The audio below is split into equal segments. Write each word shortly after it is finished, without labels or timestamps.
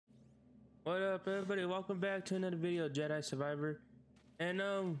What up, everybody? Welcome back to another video, Jedi Survivor.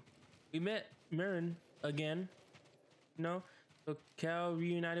 And we met Mirren again. You know, so Cal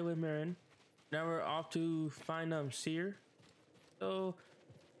reunited with Mirren. Now we're off to find CERE. So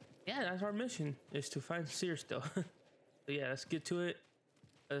yeah, that's our mission, is to find CERE still. So yeah, let's get to it.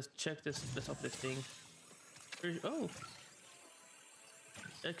 Let's check this. Let's open this thing. Oh,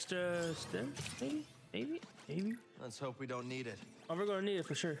 extra stem? Maybe. Let's hope we don't need it. Oh, we're gonna need it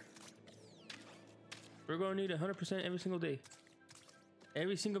for sure. We're gonna need 100% every single day.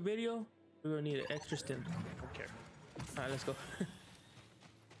 Every single video, we're gonna need an extra stem. Okay. All right, let's go.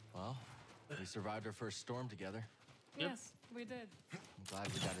 Well, we survived our first storm together. Yes, we did. I'm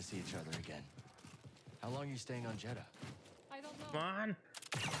glad we got to see each other again. How long are you staying on Jeddah? I don't know. Come on.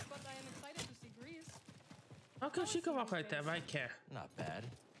 But I am excited to see Greece. How come she come off like that? I can't. Not bad.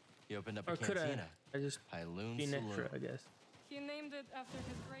 He opened up Or a could cantina. I just Pyloon be Saloon. extra, I guess. He named it after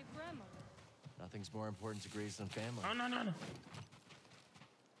his great-grandmother. Nothing's more important to Greece than family. Oh, no.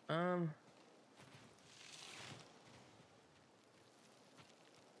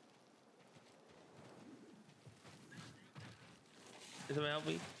 Does it help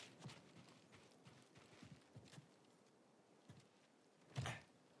me?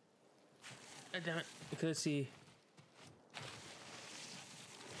 God damn it. I couldn't see.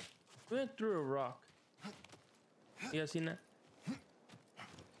 We went through a rock. You guys seen that?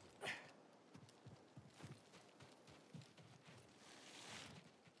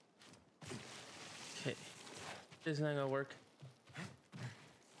 Okay. This is not gonna work.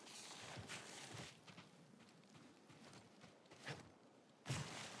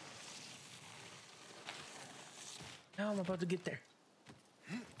 Now I'm about to get there.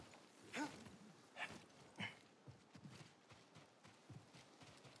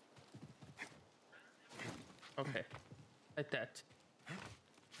 Okay. Like that.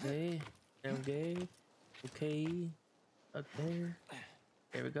 Okay. Okay. Up there.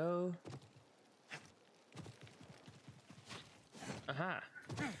 There we go. Aha.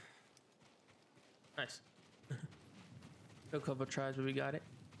 Nice. A couple tries, but we got it.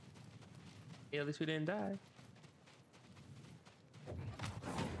 Yeah, at least we didn't die.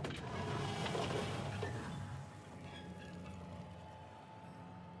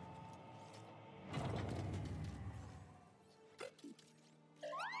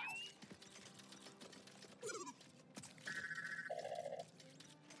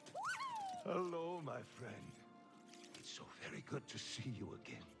 Hello, my friend. It's so very good to see you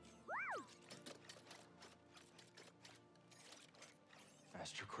again.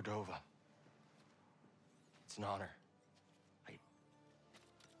 Master Cordova. It's an honor. I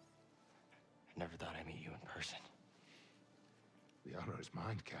never thought I'd meet you in person. The honor is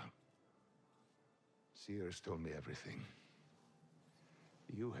mine, Cal. CERE has told me everything.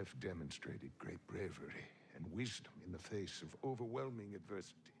 You have demonstrated great bravery and wisdom in the face of overwhelming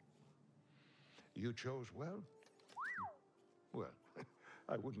adversity. You chose well? Well,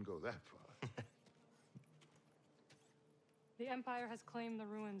 I wouldn't go that far. The Empire has claimed the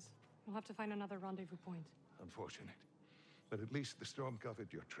ruins. We'll have to find another rendezvous point. Unfortunate. But at least the storm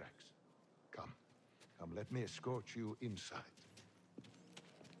covered your tracks. Come, let me escort you inside.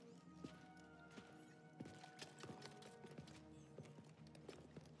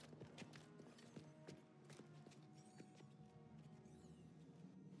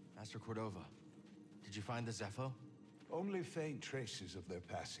 Master Cordova, did you find the Zepho? Only faint traces of their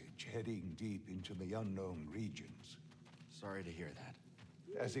passage, heading deep into the unknown regions. Sorry to hear that.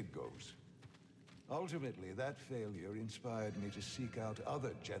 As it goes. Ultimately, that failure inspired me to seek out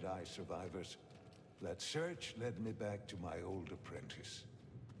other Jedi survivors. That search led me back to my old apprentice.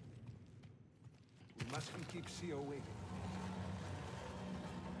 We mustn't keep CERE waiting.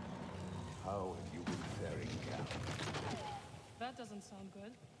 How have you been faring, Cal? That doesn't sound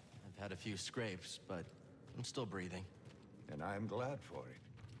good. I've had a few scrapes, but I'm still breathing. And I'm glad for it.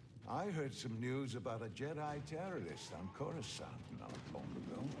 I heard some news about a Jedi terrorist on Coruscant not long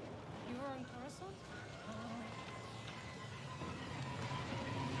ago. You were in Coruscant?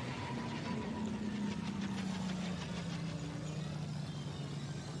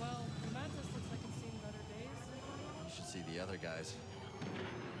 Well, Mantis looks like it's seen better days. You should see the other guys.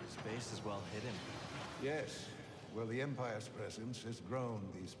 Space is well hidden. Yes. Well, the Empire's presence has grown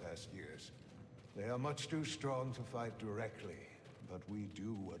these past years. They are much too strong to fight directly, but we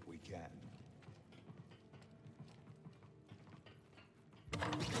do what we can.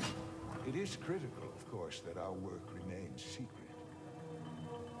 It is critical, of course, that our work remains secret.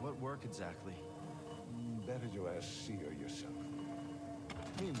 What work exactly? Better to ask CERE yourself.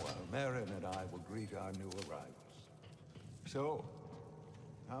 Meanwhile, Merrin and I will greet our new arrivals. So,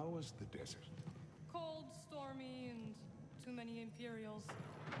 How was the desert? Cold, stormy, and too many Imperials.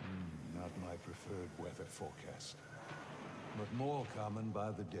 Not my preferred weather forecast. But more common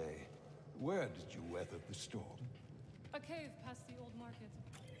by the day. Where did you weather the storm? A cave past the old market.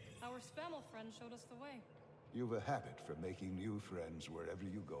 Our Spammel friend showed us the way. You've a habit for making new friends wherever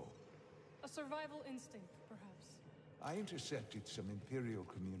you go. A survival instinct, perhaps. I intercepted some Imperial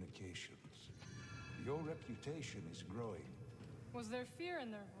communications. Your reputation is growing. Was there fear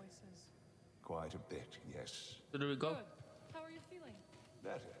in their voices? Quite a bit, yes. So there we go. Good. How are you feeling?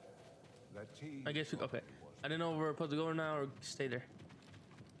 Better. That tea... I guess we okay. I didn't know if we're supposed to go now or stay there.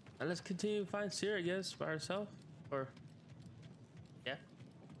 And let's continue to find CERE, I guess, by ourselves. Or yeah.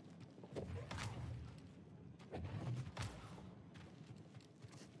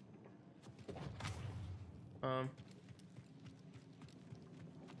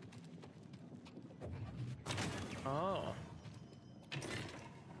 Oh.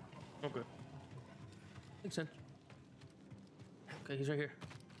 Okay. Makes sense. Okay, he's right here.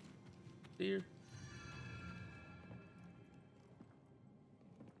 CERE.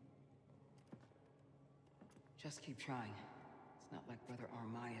 Just keep trying. It's not like Brother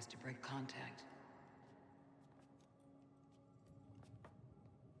Armai is to break contact.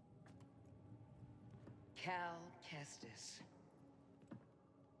 Cal Kestis.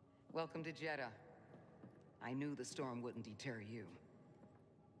 Welcome to Jeddah. I knew the storm wouldn't deter you.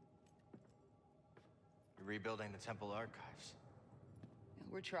 You're rebuilding the temple archives.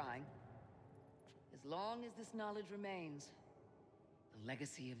 We're trying. As long as this knowledge remains, the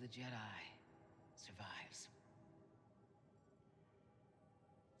legacy of the Jedi survives.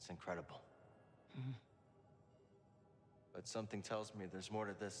 It's incredible. But something tells me there's more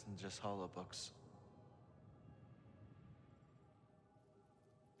to this than just holobooks.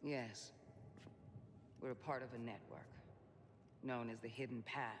 Yes. We're a part of a network, known as the Hidden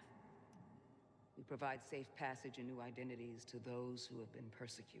Path. We provide safe passage and new identities to those who have been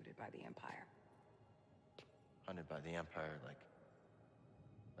persecuted by the Empire. Hunted by the Empire,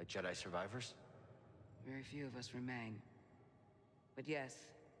 like Jedi survivors? Very few of us remain. But yes,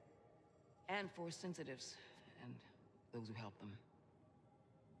 and Force sensitives, and those who help them.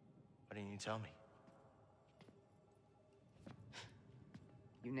 Why didn't you tell me?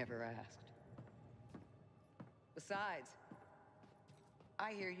 You never asked. Besides,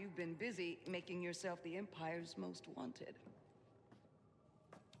 I hear you've been busy making yourself the Empire's most wanted.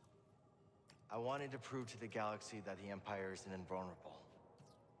 I wanted to prove to the galaxy that the Empire isn't invulnerable.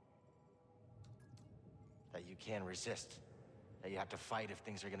 That you can resist. That you have to fight if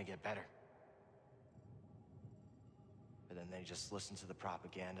things are gonna get better. But then they just listen to the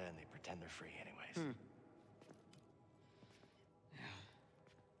propaganda and they pretend they're free anyways.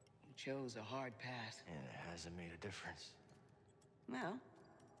 You chose a hard path. And it hasn't made a difference. Well,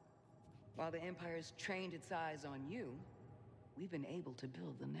 while the Empire's trained its eyes on you, we've been able to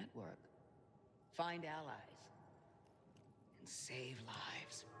build the network. Find allies. And save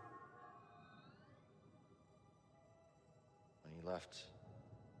lives. When you left,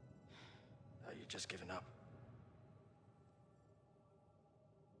 you'd just given up.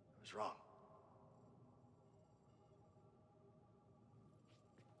 I was wrong.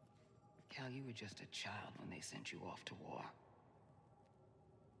 Cal, you were just a child when they sent you off to war.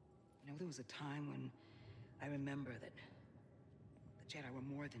 You know, there was a time when I remember that the Jedi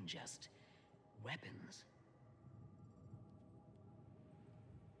were more than just weapons.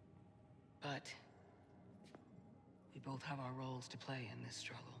 But we both have our roles to play in this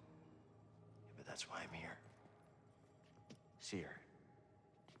struggle. Yeah, but that's why I'm here. CERE.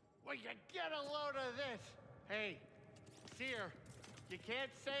 Well, you get a load of this. Hey, CERE, you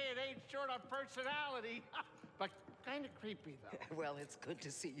can't say it ain't short on personality, but kind of creepy, though. Well, it's good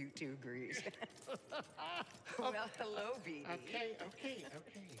to see you too, Grease. Well, hello, BD. Okay.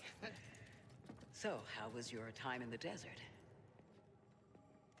 So, how was your time in the desert?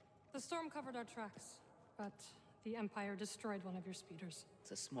 The storm covered our tracks, but the Empire destroyed one of your speeders.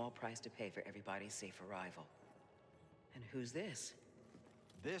 It's a small price to pay for everybody's safe arrival. And who's this?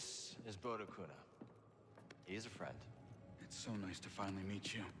 This is Bodo Kuna. He's a friend. It's so nice to finally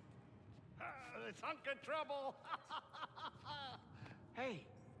meet you. This hunk of trouble. Hey,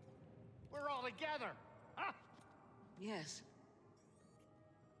 we're all together. Huh? Yes.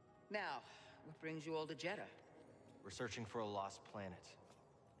 Now, what brings you all to Jeddah? We're searching for a lost planet.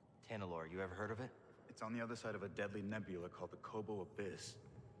 Tanalorr, you ever heard of it? It's on the other side of a deadly nebula called the Kobo Abyss.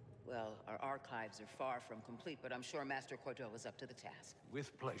 Well, our archives are far from complete, but I'm sure Master Cordova's up to the task.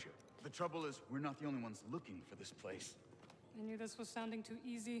 With pleasure. The trouble is, we're not the only ones looking for this place. I knew this was sounding too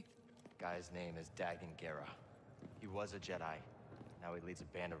easy. Guy's name is Dagan Gera. He was a Jedi. Now he leads a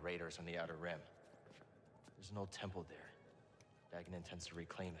band of raiders on the Outer Rim. There's an old temple there. Dagon intends to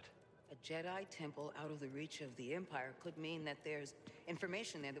reclaim it. A Jedi temple out of the reach of the Empire could mean that there's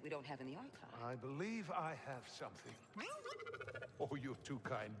information there that we don't have in the archive. I believe I have something. Oh, you're too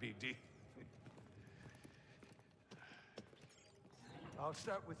kind, BD. I'll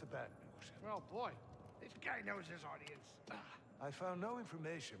start with the bad news. Oh boy, this guy knows his audience. I found no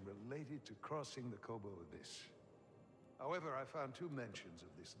information related to crossing the Kobo Abyss. However, I found 2 mentions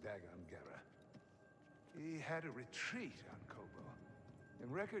of this Dagon Gera. He had a retreat on Kobo,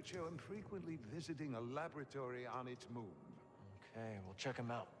 and records show him frequently visiting a laboratory on its moon. Okay, we'll check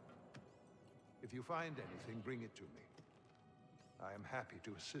him out. If you find anything, bring it to me. I am happy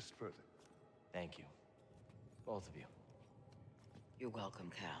to assist further. Thank you. Both of you. You're welcome,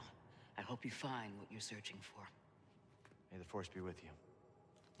 Cal. I hope you find what you're searching for. May the Force be with you.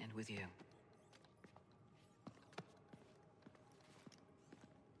 And with you.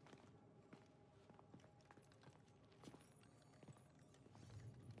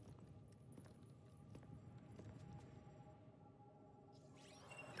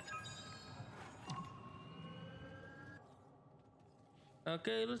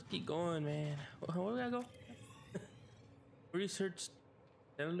 Okay, let's keep going, man. Where we gotta go? Research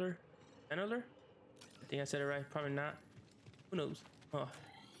Settler? Settler? I think I said it right. Probably not. Who knows? Oh.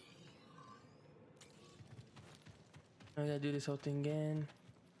 I gotta do this whole thing again.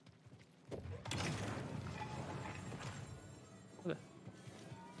 Okay.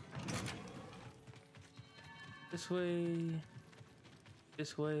 This way.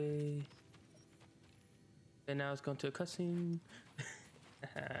 This way. And now it's going to a cutscene.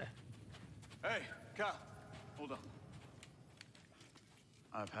 Hey, Cal, hold on.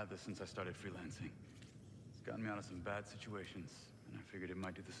 I've had this since I started freelancing. It's gotten me out of some bad situations, and I figured it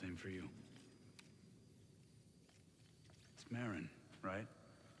might do the same for you. It's Marin, right?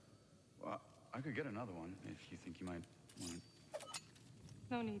 Well, I could get another one if you think you might want it.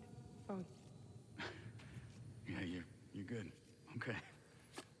 No need. Both. Yeah, you're good. Okay.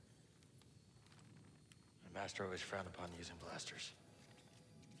 The Master always frowned upon using blasters.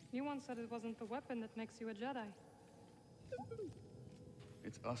 You once said it wasn't the weapon that makes you a Jedi.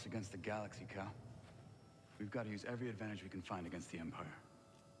 It's us against the galaxy, Cal. We've got to use every advantage we can find against the Empire.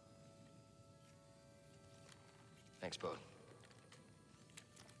 Thanks, Bode.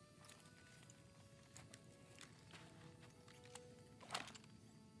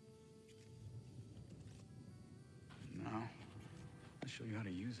 Now, I'll show you how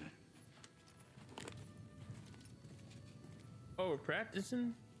to use it. Oh, we're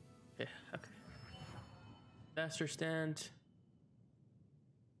practicing? Yeah, okay. Faster stand.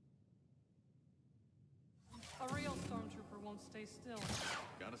 A real stormtrooper won't stay still.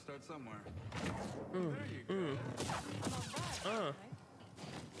 Gotta start somewhere. Not bad, right?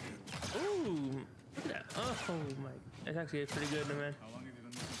 Ooh, look at that. Oh my, that's actually pretty good, man. How long have you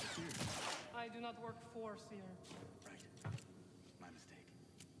been working for CERE? I do not work for CERE. Right. My mistake.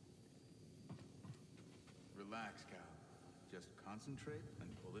 Relax, Cal. Just concentrate and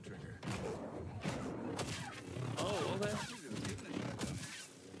pull the trigger. Oh, okay.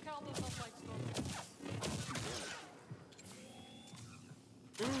 Cal does not like stormtroopers.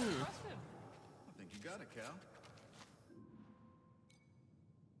 Mm. Impressive. I think you got it, Cal.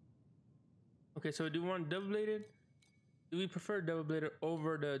 Okay, so do you want double bladed? Do we prefer double bladed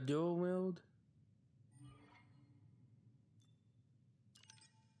over the dual wield?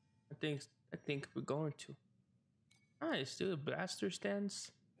 I think we're going to. Nice, do the blaster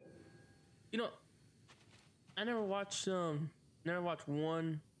stance. You know, I never watched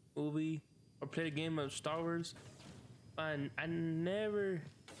one movie or played a game of Star Wars, and I never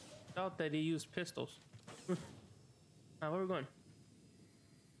thought that they used pistols. Where are we going?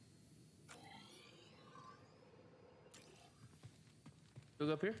 Do we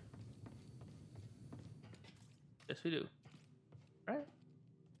go up here? Yes, we do. All right.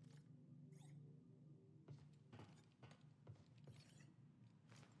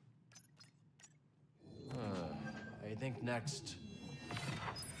 I think next.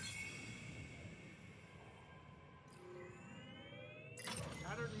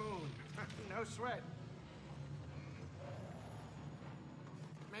 Shattered moon. No sweat.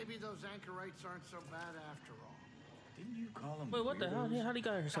 Maybe those anchorites aren't so bad after all. Didn't you call him? Wait, what the hell? How'd he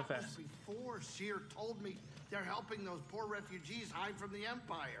got here so That was fast? before CERE told me they're helping those poor refugees hide from the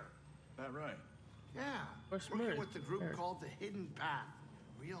Empire. That right? Yeah. Where's Working Mary? with the group Mary. called the Hidden Path.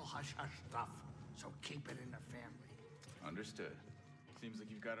 Real hush-hush stuff. So keep it in the family. Understood. Seems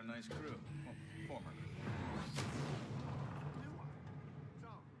like you've got a nice crew. Well, former. New one. So,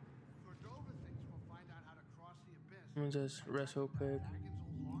 Cordova thinks we'll find out how to cross the abyss Let me just rest real quick.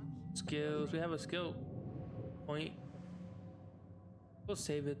 Skills. We have a skill point. We'll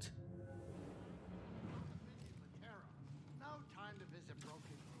save it. No time to visit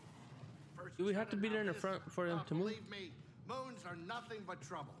broken. First Do we have to be Jeddah, there in the now front this. for them to move? Believe me, moons are nothing but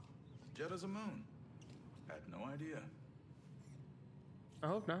trouble. Jeddah's a moon. Had no idea. I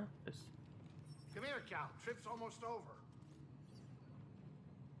hope not. Come here, Cal. Trip's almost over.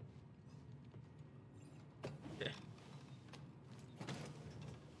 Okay.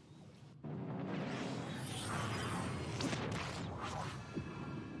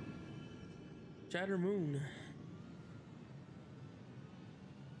 Shatter Moon.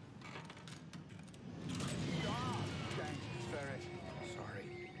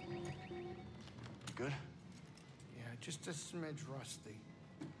 Sorry. Good? Yeah, just a smidge rusty.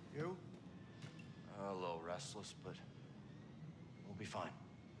 You? A little restless, but we'll be fine.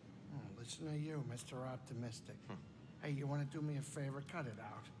 Listen to you, Mr. Optimistic. Hey, you want to do me a favor? Cut it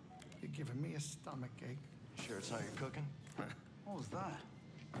out. You're giving me a stomachache. You sure it's not your cooking? What was that?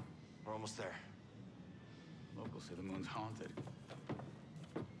 We're almost there. Locals say the moon's haunted.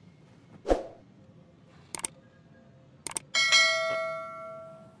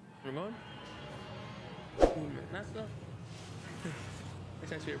 We're going? That's the.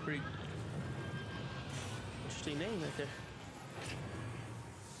 That's actually a pretty interesting name right there.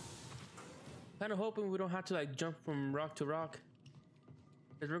 Kind of hoping we don't have to like jump from rock to rock,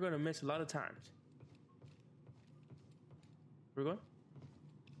 because we're gonna miss a lot of times. We're going?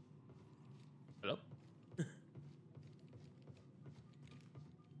 Hello?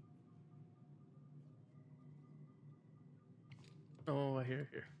 Oh, right here.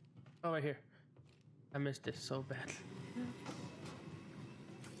 Oh, right here. I missed this so bad.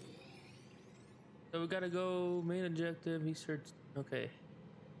 So we gotta go main objective. He searched. Okay.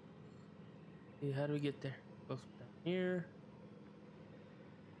 See, how do we get there? Goes down here.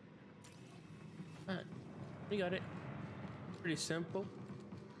 Alright. We got it. Pretty simple.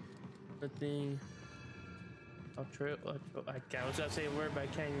 Nothing. I was gonna say a word, but I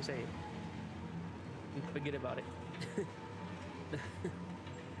can't even say it. Forget about it.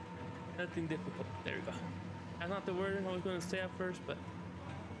 Nothing difficult. There we go. That's not the word I was going to say at first, but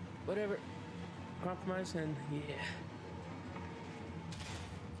whatever. Compromise and yeah.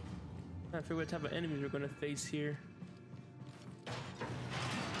 Trying to figure what type of enemies we're going to face here.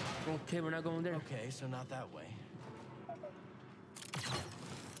 Okay, we're not going there. Okay, so not that way.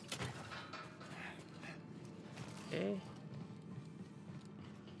 Okay.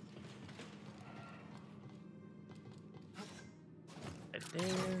 Right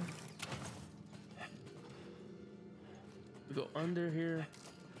there. We go under here.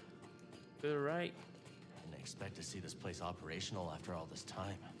 To the right. Didn't expect to see this place operational after all this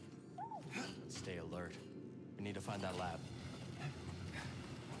time. Let's stay alert. We need to find that lab.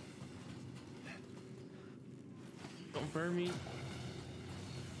 Don't burn me.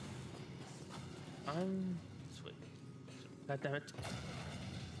 I'm sweet. God damn it.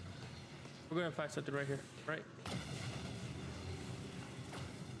 We're gonna find something right here, right?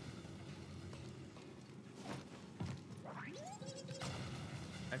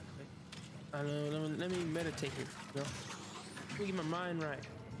 Let me meditate here. You know? Let me get my mind right.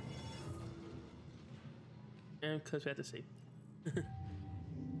 And because we have to save.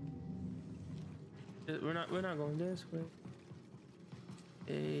 we're not going this way.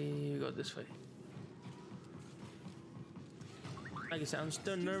 Hey, we go this way. Like I said, I'm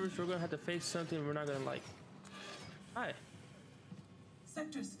still nervous. We're gonna have to face something we're not gonna like. Hi.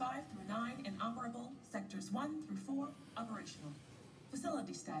 Sectors 5 through 9 inoperable. Sectors 1 through 4 operational.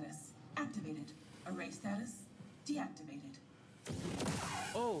 Facility status activated. Array status deactivated.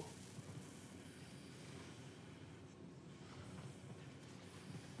 Oh.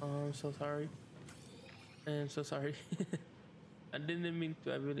 Oh, I'm so sorry. I'm so sorry. I didn't mean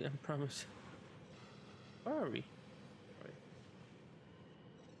to. I promise. Where are we?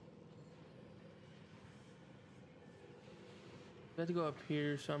 We have to go up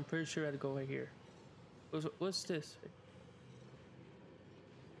here, so I'm pretty sure I had to go right here. What's this?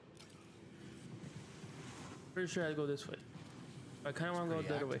 Pretty sure I had to go this way. I kind of want to go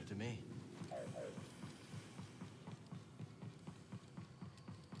the other way. To me.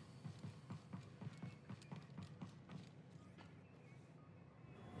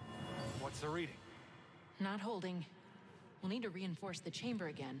 What's the reading? Not holding. We'll need to reinforce the chamber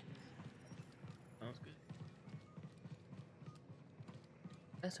again. Sounds good.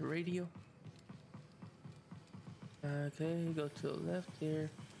 That's a radio. Okay, go to the left here.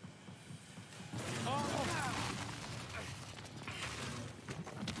 Oh!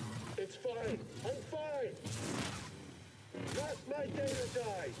 It's fine. I'm fine. That's my data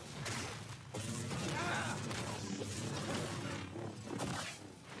die!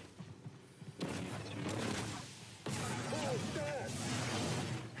 How's that?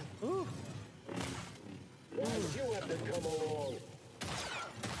 Ooh. Why'd you have to come along?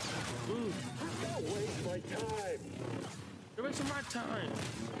 Ooh. Don't waste my time! You're wasting my time.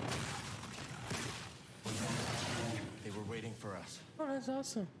 They were waiting for us. Oh, that's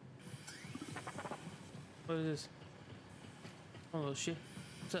awesome. What is this? Oh, little shit.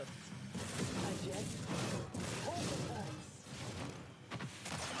 What's up?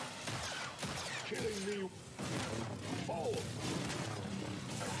 Killing me. Oh!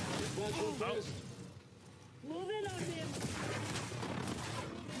 It wasn't this. Move in on him.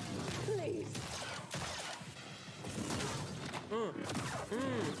 Please.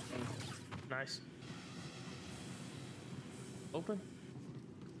 Nice. Open?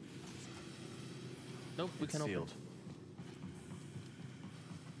 Nope, we can't open. Sealed.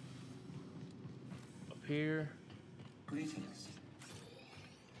 Up here. Greetings.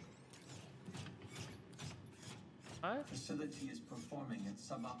 Hi? Facility is performing at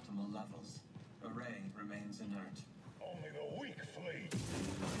suboptimal levels. Array remains inert. Only the weak flee.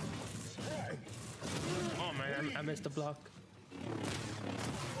 Strike! Oh man, I missed the block.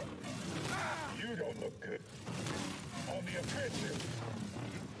 You don't look good. On the offensive.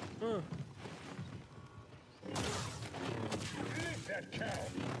 Leave that cow.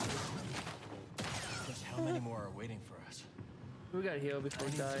 Just how many more are waiting for us? We gotta heal before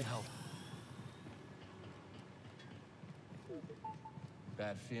we I need die. some help.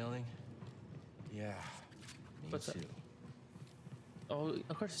 Bad feeling? Yeah. Me What's too. up? Oh,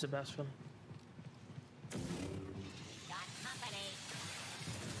 of course it's a best one.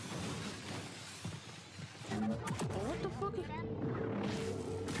 Oh, what the fuck is...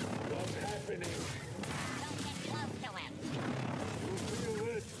 What's happening? You feel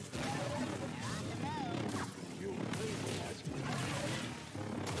it? You realize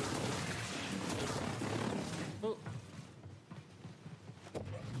Oh.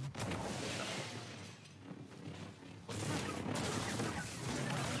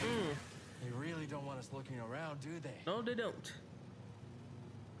 They really don't want us looking around, do they? No, they don't.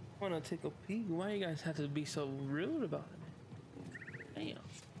 I wanna take a peek. Why you guys have to be so rude about it? Damn.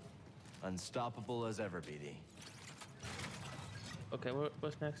 Unstoppable as ever, BD. Okay,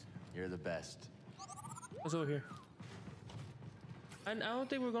 what's next? You're the best. What's over here? And I don't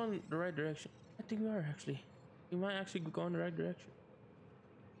think we're going the right direction. I think we are actually. We might actually go in the right direction.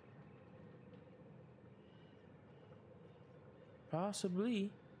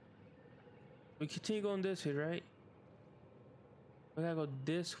 Possibly. We continue going this way, right? We gotta go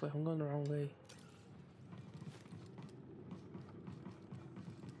this way. I'm going the wrong way.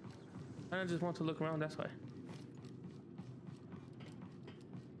 I just want to look around, that's why.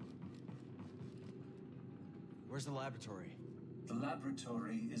 Where's the laboratory? The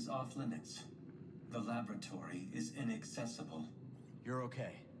laboratory is off limits. The laboratory is inaccessible. You're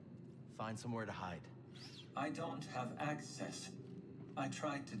okay. Find somewhere to hide. I don't have access. I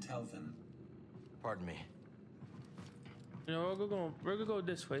tried to tell them. Pardon me. You know, we're gonna go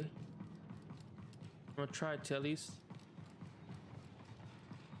this way. I'm gonna try to at least.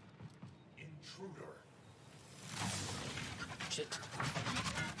 intruder. Shit.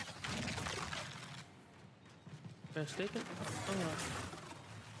 Mistaken? Oh no.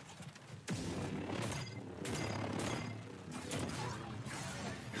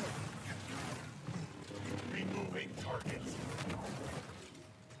 Removing targets.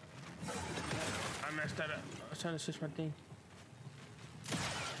 I messed that up. I was trying to switch my thing.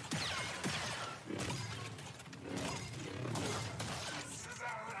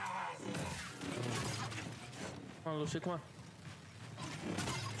 Come on, little shit, come on.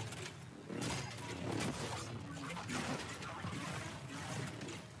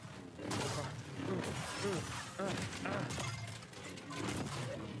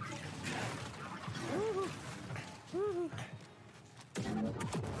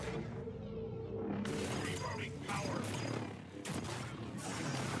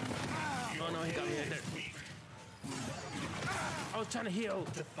 Oh no, he got me right there. I was trying to heal.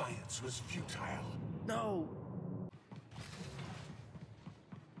 Defiance was futile. No.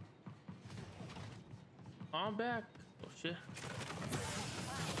 I'm back. Oh shit.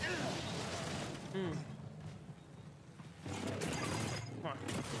 Come on.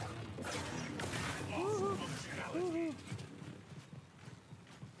 Woohoo. Woohoo.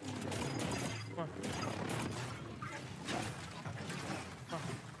 Come on.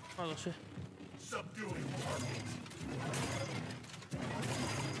 Oh, little shit. Subduing target.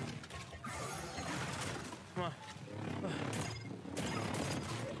 Come on.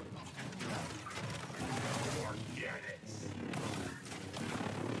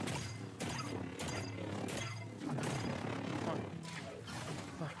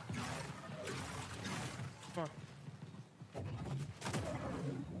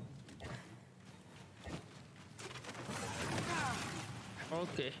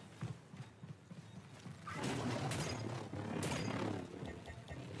 Okay.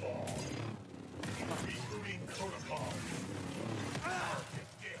 Rebooting protocol. Target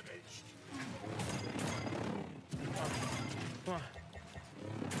damaged. Come on.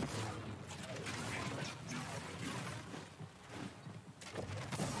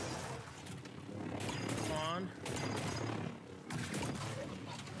 Come on.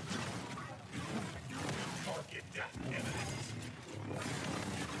 Target death imminent.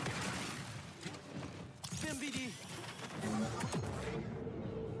 MBD. Come on,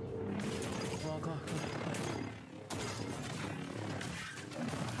 come on, come on.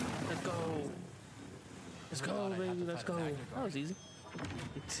 Let's go. Let's go, baby. Let's go. That was easy.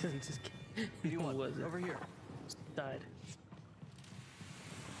 Just kidding. What was it? Over here. Died.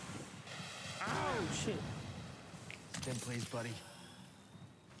 Oh, shit. Stim, please, buddy.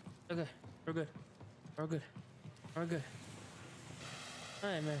 Okay, we're good. We're good. We're good.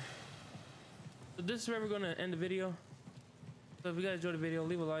 Alright, man. So this is where we're gonna end the video. So if you guys enjoyed the video,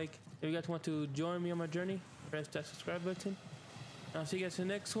 leave a like. If you guys want to join me on my journey, press that subscribe button. I'll see you guys in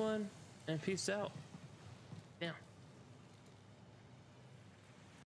the next one, and peace out.